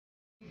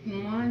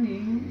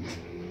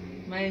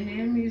My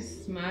name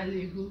is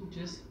Malepe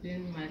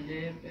Josephine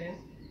Malepe.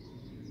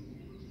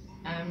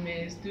 I'm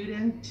a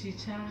student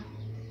teacher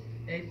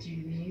at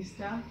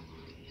UNISA.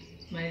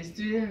 My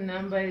student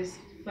number is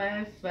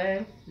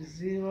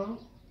 550-99912.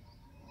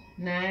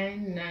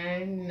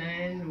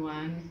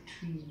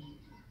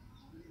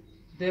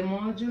 The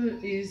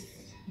module is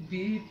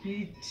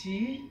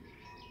BPT,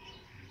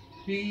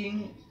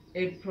 being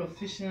a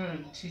professional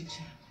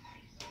teacher.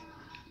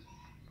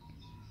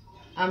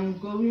 I'm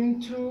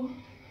going to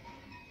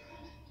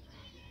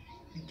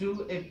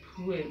do a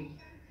poem.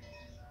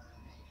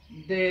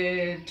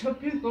 The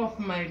topic of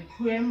my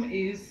poem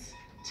is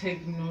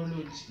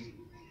technology.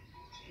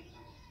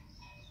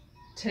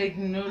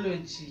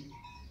 Technology.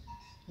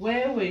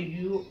 Where were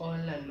you all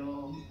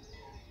along?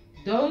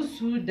 Those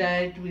who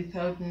died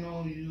without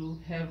knowing you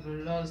have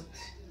lost.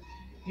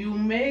 You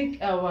make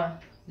our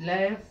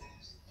life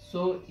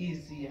so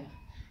easier.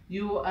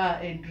 You are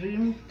a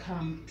dream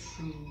come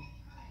true.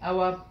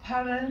 Our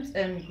parents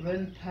and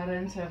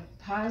grandparents have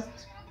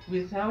passed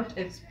without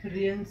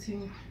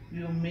experiencing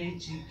your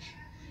magic.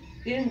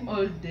 In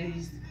old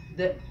days,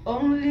 the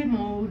only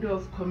mode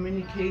of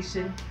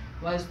communication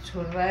was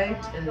to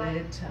write a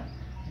letter,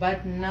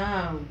 but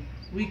now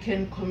we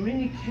can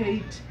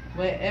communicate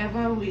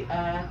wherever we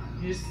are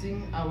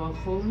using our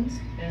phones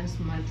and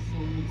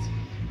smartphones.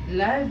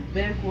 Life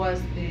back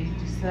was a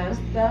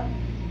disaster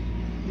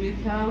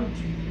without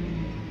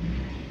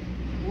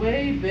you.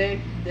 Way back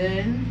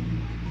then,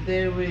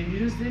 they were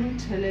using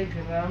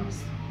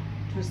telegrams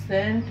to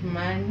send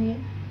money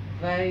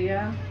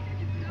via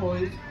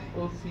post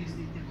office.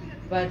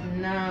 But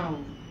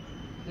now,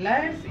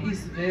 life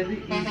is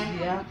very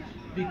easier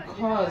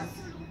because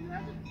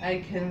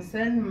I can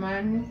send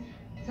money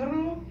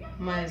through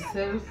my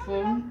cell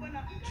phone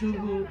to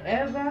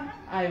whoever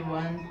I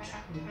want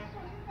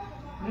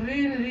to.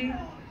 Really,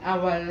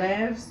 our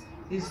lives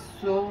is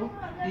so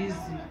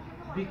easy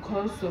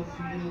because of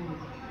you,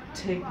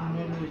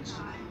 technology.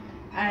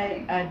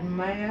 I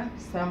admire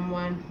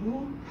someone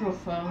who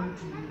profound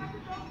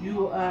you.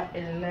 You are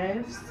a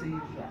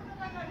lifesaver.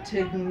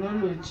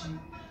 Technology.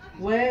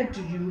 Where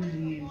do you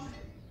live?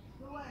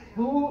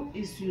 Who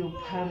is your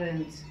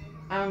parent?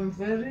 I'm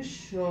very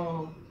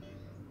sure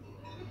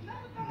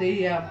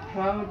they are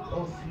proud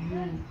of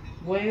you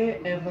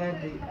wherever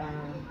they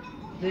are.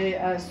 There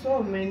are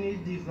so many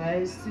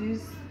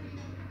devices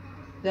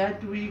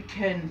that we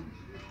can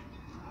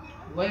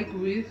work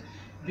with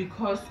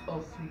because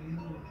of you.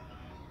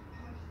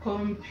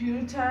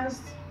 Computers,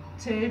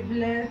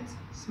 tablets,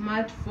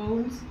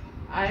 smartphones,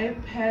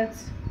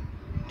 iPads.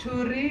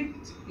 To read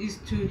is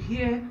to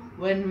hear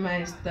when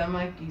my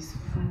stomach is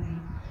full.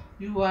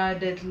 You are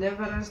the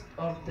cleverest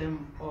of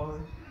them all.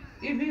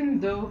 Even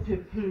though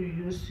people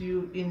use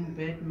you in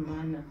bad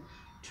manner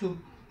to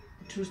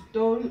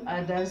steal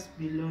others'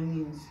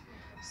 belongings,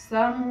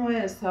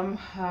 somewhere,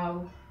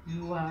 somehow,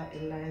 you are a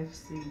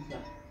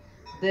lifesaver.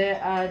 There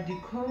are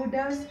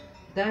decoders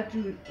that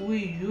we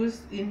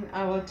use in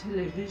our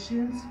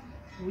televisions.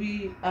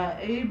 We are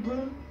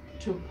able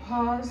to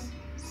pause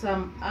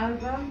some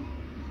other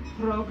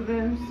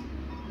programs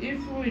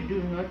if we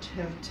do not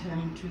have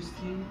time to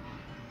see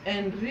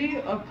and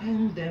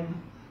reopen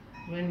them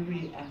when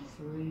we are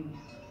free.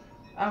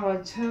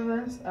 Our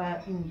children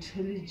are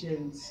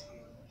intelligent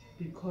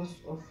because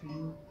of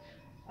you.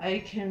 I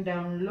can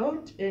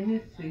download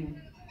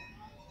anything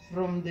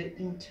from the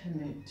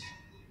internet,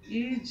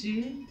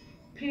 e.g.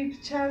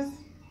 pictures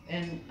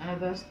and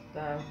other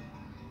stuff,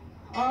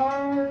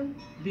 all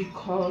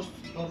because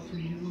of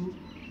you,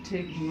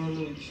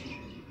 technology.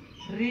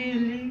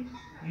 Really,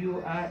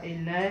 you are a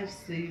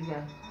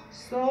lifesaver.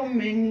 So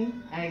many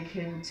I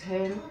can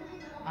tell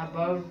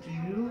about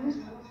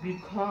you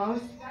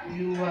because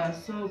you are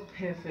so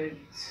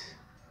perfect.